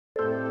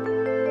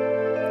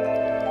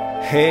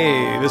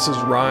Hey, this is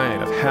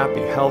Ryan of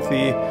Happy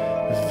Healthy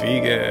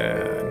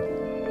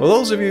Vegan. Well,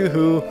 those of you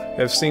who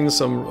have seen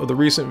some of the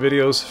recent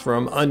videos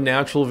from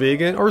Unnatural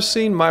Vegan or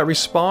seen my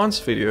response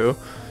video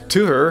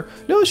to her,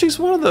 know she's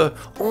one of the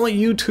only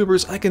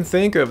YouTubers I can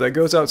think of that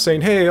goes out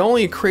saying, hey,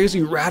 only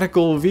crazy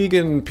radical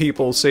vegan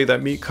people say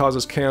that meat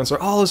causes cancer.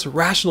 All us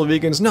rational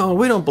vegans, no,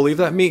 we don't believe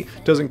that meat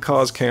doesn't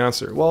cause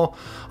cancer. Well,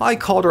 I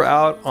called her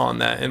out on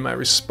that in my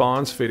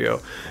response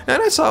video,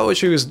 and I saw what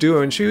she was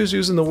doing. She was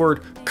using the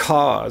word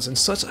cause in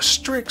such a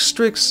strict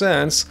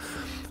sense.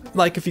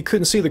 Like if you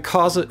couldn't see the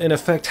cause and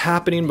effect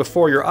happening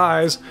before your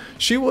eyes,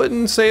 she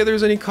wouldn't say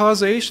there's any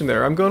causation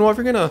there. I'm going, well, if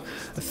you're gonna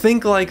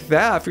think like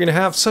that, if you're gonna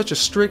have such a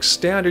strict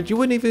standard, you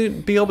wouldn't even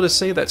be able to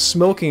say that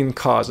smoking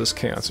causes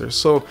cancer.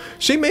 So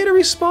she made a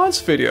response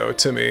video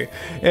to me,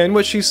 and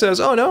what she says,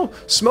 oh no,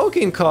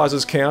 smoking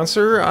causes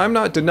cancer. I'm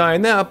not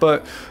denying that,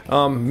 but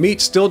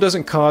meat still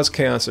doesn't cause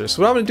cancer.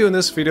 So what I'm gonna do in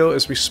this video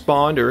is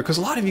respond to her, because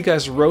a lot of you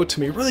guys wrote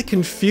to me really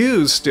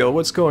confused still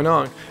what's going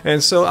on.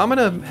 And so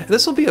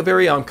this will be a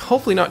very,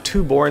 hopefully not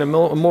too boring, a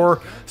more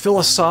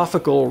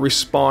philosophical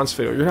response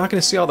video. You're not going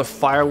to see all the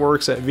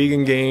fireworks that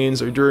Vegan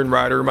Gains or Duran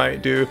Rider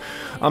might do.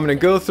 I'm going to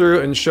go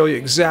through and show you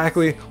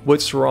exactly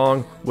what's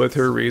wrong with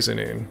her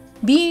reasoning.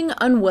 Being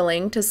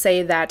unwilling to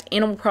say that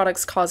animal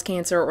products cause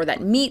cancer or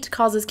that meat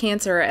causes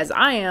cancer, as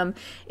I am,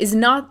 is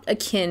not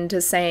akin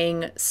to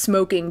saying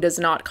smoking does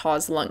not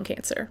cause lung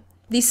cancer.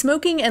 The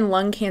smoking and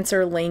lung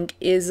cancer link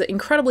is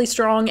incredibly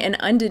strong and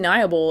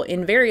undeniable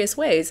in various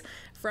ways.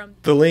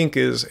 The link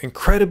is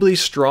incredibly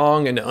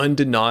strong and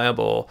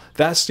undeniable.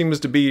 That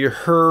seems to be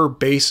her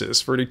basis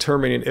for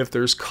determining if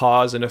there's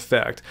cause and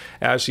effect,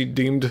 as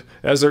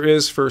there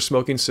is for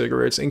smoking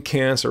cigarettes and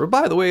cancer.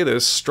 But by the way,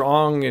 this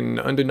strong and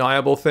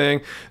undeniable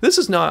thing, this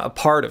is not a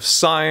part of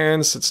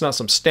science. It's not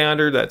some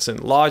standard that's in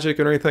logic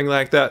or anything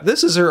like that.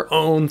 This is her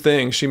own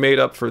thing she made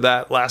up for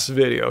that last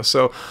video.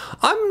 So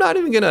I'm not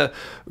even gonna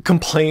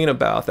complain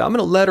about that. I'm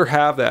gonna let her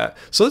have that.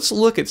 So let's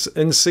look at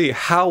and see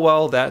how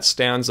well that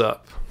stands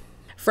up.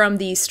 From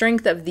the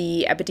strength of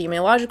the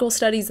epidemiological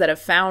studies that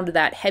have found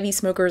that heavy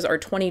smokers are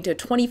 20 to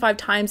 25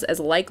 times as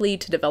likely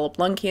to develop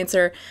lung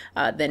cancer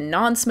than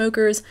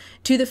non-smokers,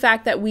 to the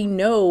fact that we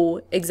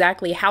know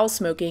exactly how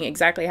smoking,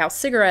 exactly how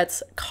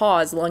cigarettes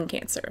cause lung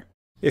cancer.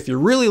 If you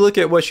really look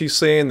at what she's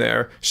saying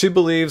there, she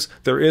believes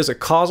there is a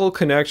causal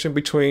connection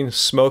between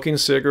smoking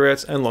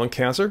cigarettes and lung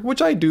cancer,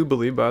 which I do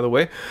believe, by the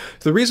way.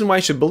 The reason why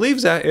she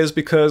believes that is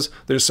because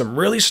there's some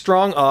really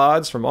strong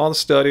odds from all the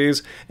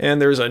studies,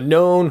 and there's a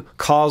known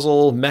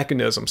causal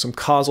mechanism, some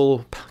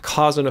causal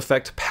cause and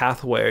effect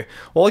pathway.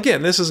 Well,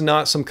 again, this is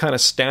not some kind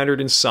of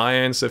standard in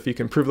science. If you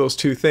can prove those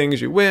two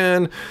things, you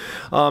win.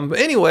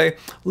 Anyway,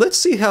 let's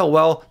see how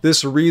well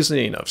this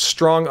reasoning of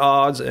strong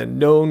odds and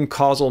known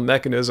causal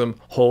mechanism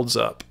holds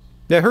up.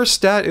 Now, her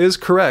stat is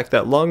correct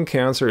that lung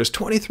cancer is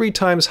 23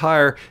 times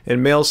higher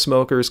in male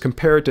smokers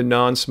compared to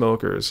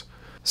non-smokers.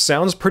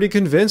 Sounds pretty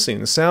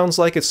convincing. Sounds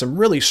like it's some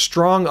really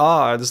strong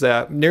odds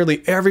that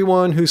nearly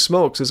everyone who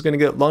smokes is going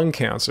to get lung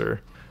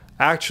cancer.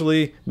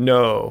 Actually,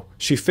 no.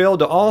 She failed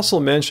to also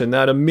mention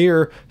that a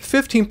mere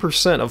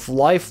 15% of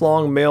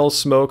lifelong male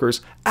smokers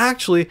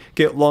actually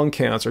get lung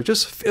cancer,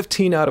 just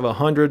 15 out of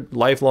 100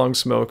 lifelong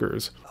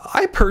smokers.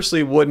 I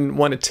personally wouldn't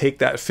want to take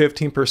that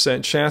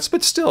 15% chance,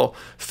 but still,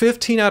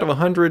 15 out of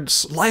 100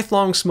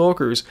 lifelong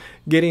smokers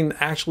getting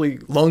actually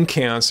lung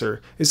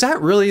cancer. Is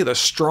that really the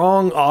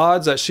strong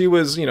odds that she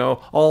was,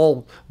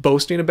 all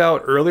boasting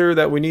about earlier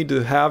that we need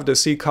to have to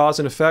see cause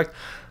and effect?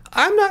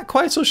 I'm not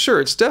quite so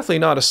sure. It's definitely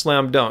not a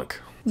slam dunk.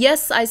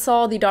 Yes, I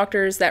saw the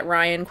doctors that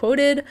Ryan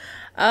quoted,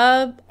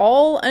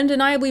 all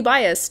undeniably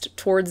biased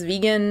towards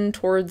vegan,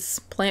 towards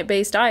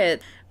plant-based diet.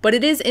 But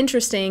it is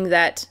interesting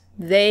that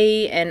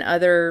they and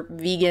other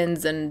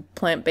vegans and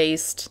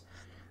plant-based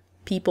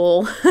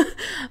people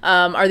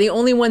are the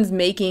only ones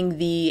making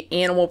the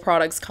animal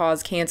products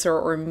cause cancer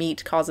or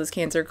meat causes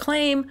cancer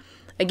claim.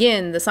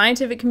 Again, the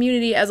scientific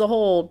community as a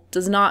whole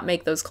does not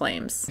make those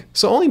claims.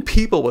 So only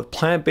people with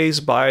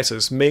plant-based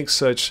biases make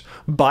such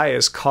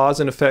biased cause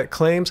and effect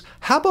claims.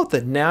 How about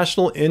the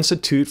National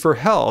Institute for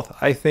Health?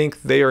 I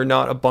think they are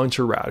not a bunch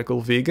of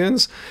radical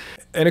vegans.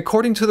 And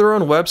according to their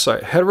own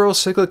website,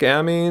 heterocyclic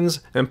amines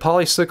and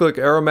polycyclic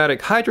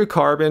aromatic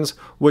hydrocarbons,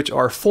 which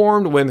are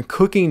formed when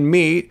cooking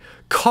meat,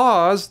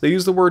 they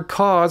use the word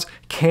cause,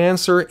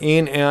 cancer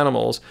in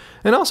animals,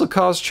 and also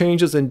cause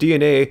changes in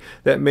DNA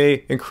that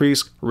may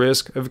increase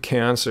risk of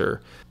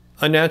cancer.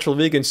 Unnatural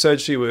Vegan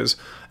said she was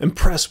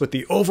impressed with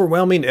the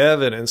overwhelming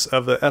evidence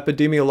of the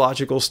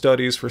epidemiological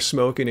studies for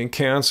smoking and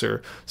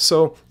cancer.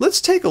 So let's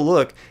take a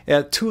look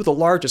at two of the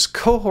largest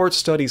cohort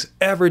studies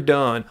ever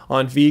done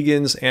on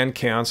vegans and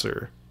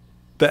cancer.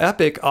 The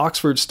EPIC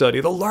Oxford study,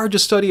 the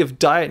largest study of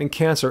diet and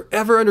cancer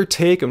ever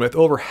undertaken with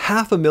over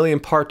 500,000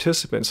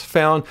 participants,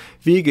 found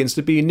vegans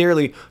to be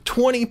nearly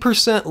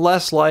 20%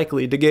 less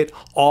likely to get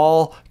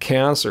all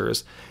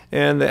cancers.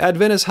 And the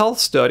Adventist Health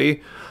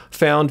study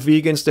found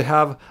vegans to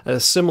have a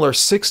similar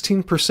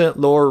 16%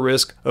 lower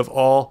risk of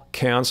all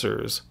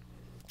cancers.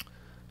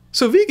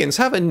 So vegans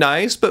have a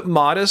nice but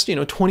modest,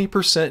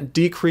 20%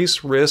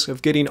 decreased risk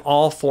of getting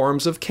all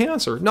forms of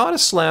cancer. Not a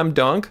slam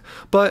dunk,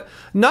 but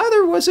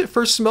neither was it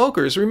for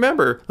smokers.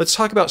 Remember, let's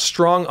talk about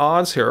strong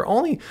odds here.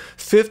 Only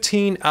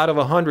 15 out of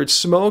 100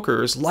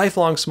 smokers,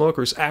 lifelong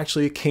smokers,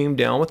 actually came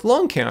down with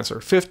lung cancer.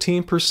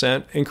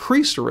 15%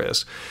 increased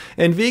risk.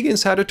 And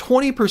vegans had a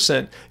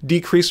 20%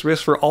 decreased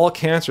risk for all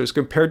cancers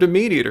compared to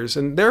meat eaters.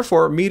 And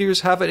therefore, meat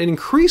eaters have an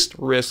increased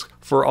risk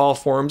for all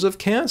forms of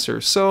cancer.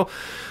 So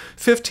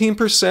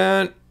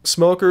 15%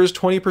 smokers,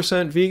 20%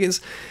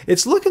 vegans.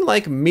 It's looking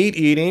like meat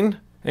eating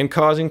and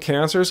causing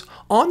cancers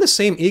on the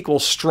same equal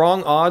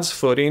strong odds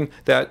footing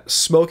that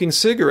smoking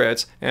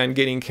cigarettes and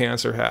getting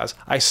cancer has.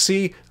 I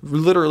see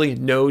literally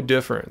no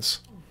difference.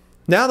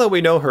 Now that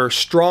we know her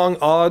strong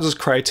odds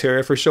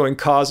criteria for showing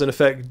cause and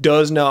effect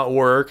does not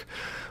work,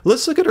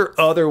 let's look at her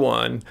other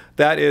one,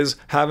 that is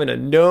having a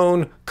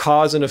known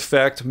cause and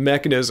effect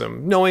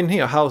mechanism, knowing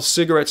how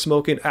cigarette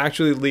smoking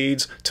actually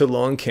leads to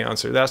lung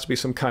cancer. There has to be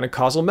some kind of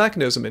causal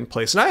mechanism in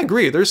place. And I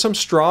agree, there's some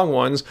strong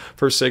ones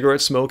for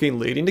cigarette smoking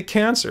leading to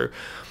cancer.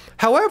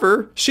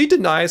 However, she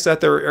denies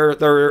that there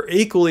are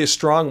equally as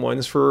strong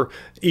ones for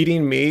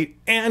eating meat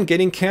and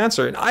getting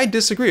cancer. And I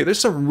disagree. There's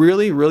some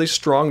really, really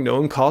strong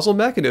known causal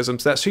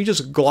mechanisms that she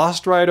just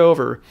glossed right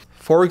over.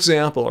 For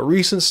example, a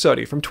recent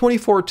study from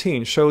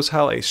 2014 shows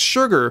how a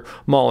sugar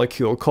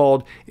molecule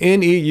called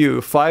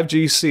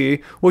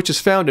NEU5GC, which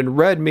is found in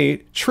red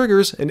meat,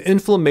 triggers an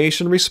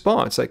inflammation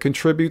response that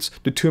contributes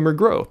to tumor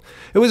growth.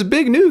 It was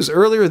big news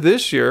earlier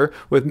this year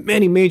with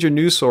many major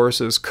news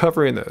sources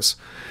covering this.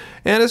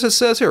 And as it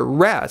says here,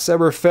 rats that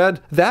were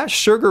fed that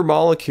sugar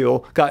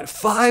molecule got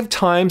 5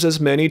 times as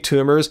many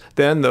tumors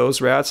than those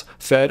rats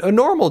fed a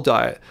normal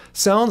diet.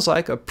 Sounds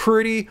like a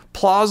pretty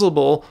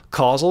plausible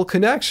causal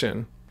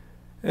connection.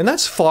 And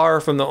that's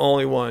far from the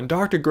only one.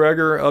 Dr.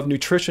 Greger of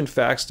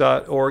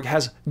nutritionfacts.org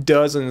has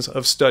dozens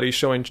of studies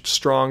showing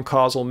strong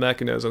causal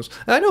mechanisms.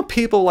 And I know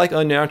people like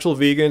Unnatural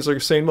Vegans are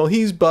saying, well,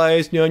 he's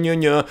biased,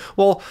 nya.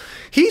 Well,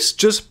 he's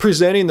just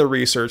presenting the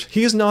research.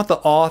 He's not the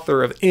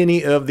author of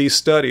any of these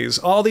studies.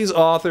 All these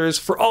authors,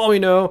 for all we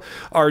know,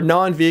 are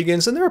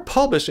non-vegans, and they're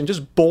published in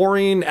just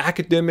boring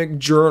academic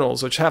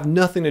journals, which have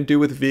nothing to do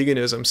with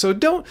veganism. So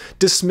don't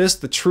dismiss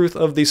the truth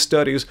of these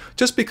studies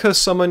just because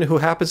someone who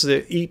happens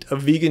to eat a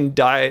vegan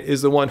diet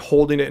is the one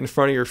holding it in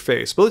front of your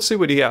face. But let's see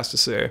what he has to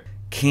say.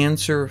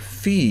 Cancer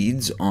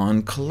feeds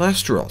on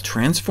cholesterol.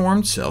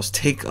 Transformed cells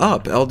take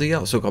up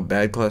LDL, so-called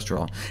bad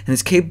cholesterol, and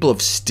is capable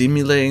of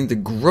stimulating the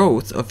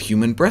growth of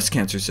human breast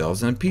cancer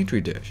cells in a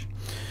petri dish.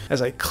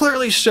 As I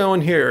clearly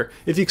shown here,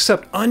 if you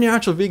accept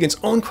Unnatural Vegan's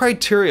own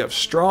criteria of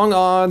strong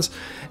odds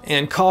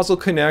and causal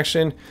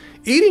connection,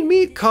 eating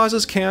meat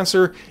causes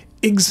cancer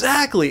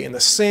exactly in the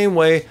same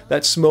way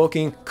that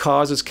smoking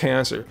causes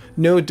cancer.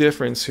 No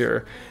difference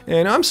here.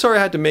 And I'm sorry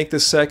I had to make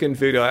this second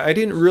video. I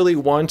didn't really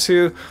want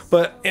to,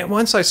 but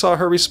once I saw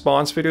her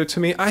response video to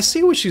me, I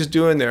see what she's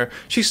doing there.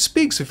 She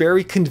speaks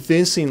very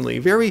convincingly,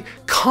 very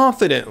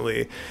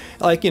confidently.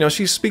 Like,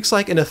 she speaks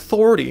like an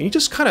authority. You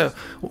just kind of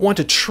want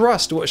to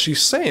trust what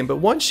she's saying. But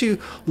once you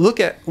look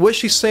at what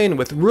she's saying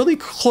with really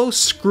close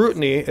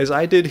scrutiny, as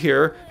I did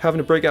here, having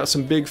to break out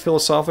some big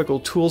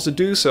philosophical tools to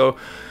do so,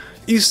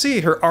 you see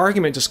her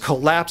argument just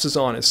collapses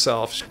on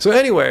itself. So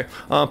anyway,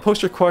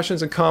 post your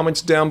questions and comments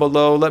down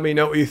below. Let me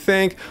know what you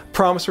think.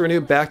 Promise we're going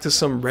to get back to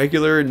some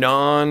regular,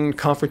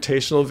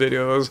 non-confrontational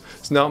videos.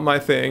 It's not my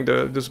thing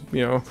to just,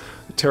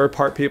 tear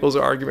apart people's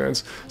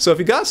arguments. So if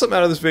you got something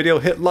out of this video,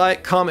 hit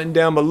like, comment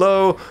down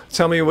below.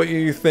 Tell me what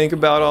you think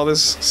about all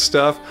this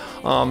stuff.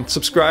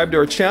 Subscribe to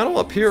our channel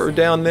up here or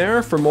down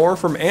there for more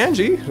from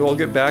Anji. We'll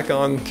get back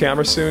on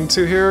camera soon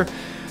too here.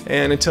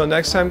 And until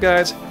next time,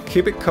 guys,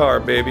 keep it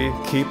carb, baby.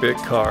 Keep it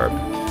carb.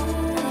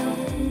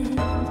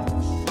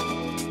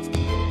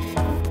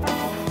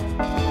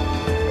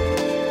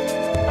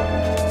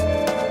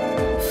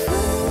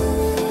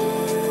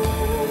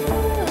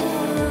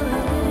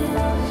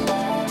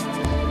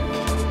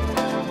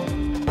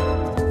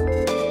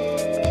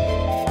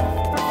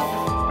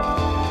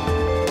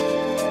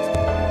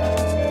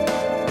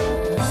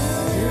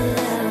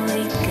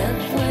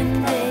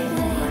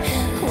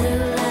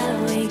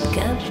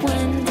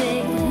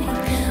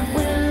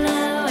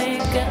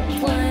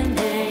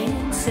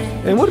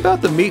 And what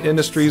about the meat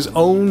industry's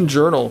own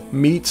journal,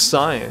 Meat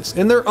Science?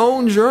 In their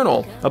own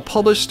journal, a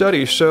published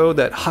study showed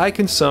that high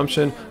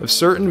consumption of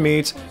certain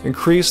meats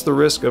increased the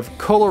risk of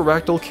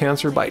colorectal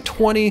cancer by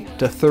 20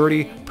 to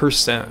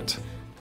 30%.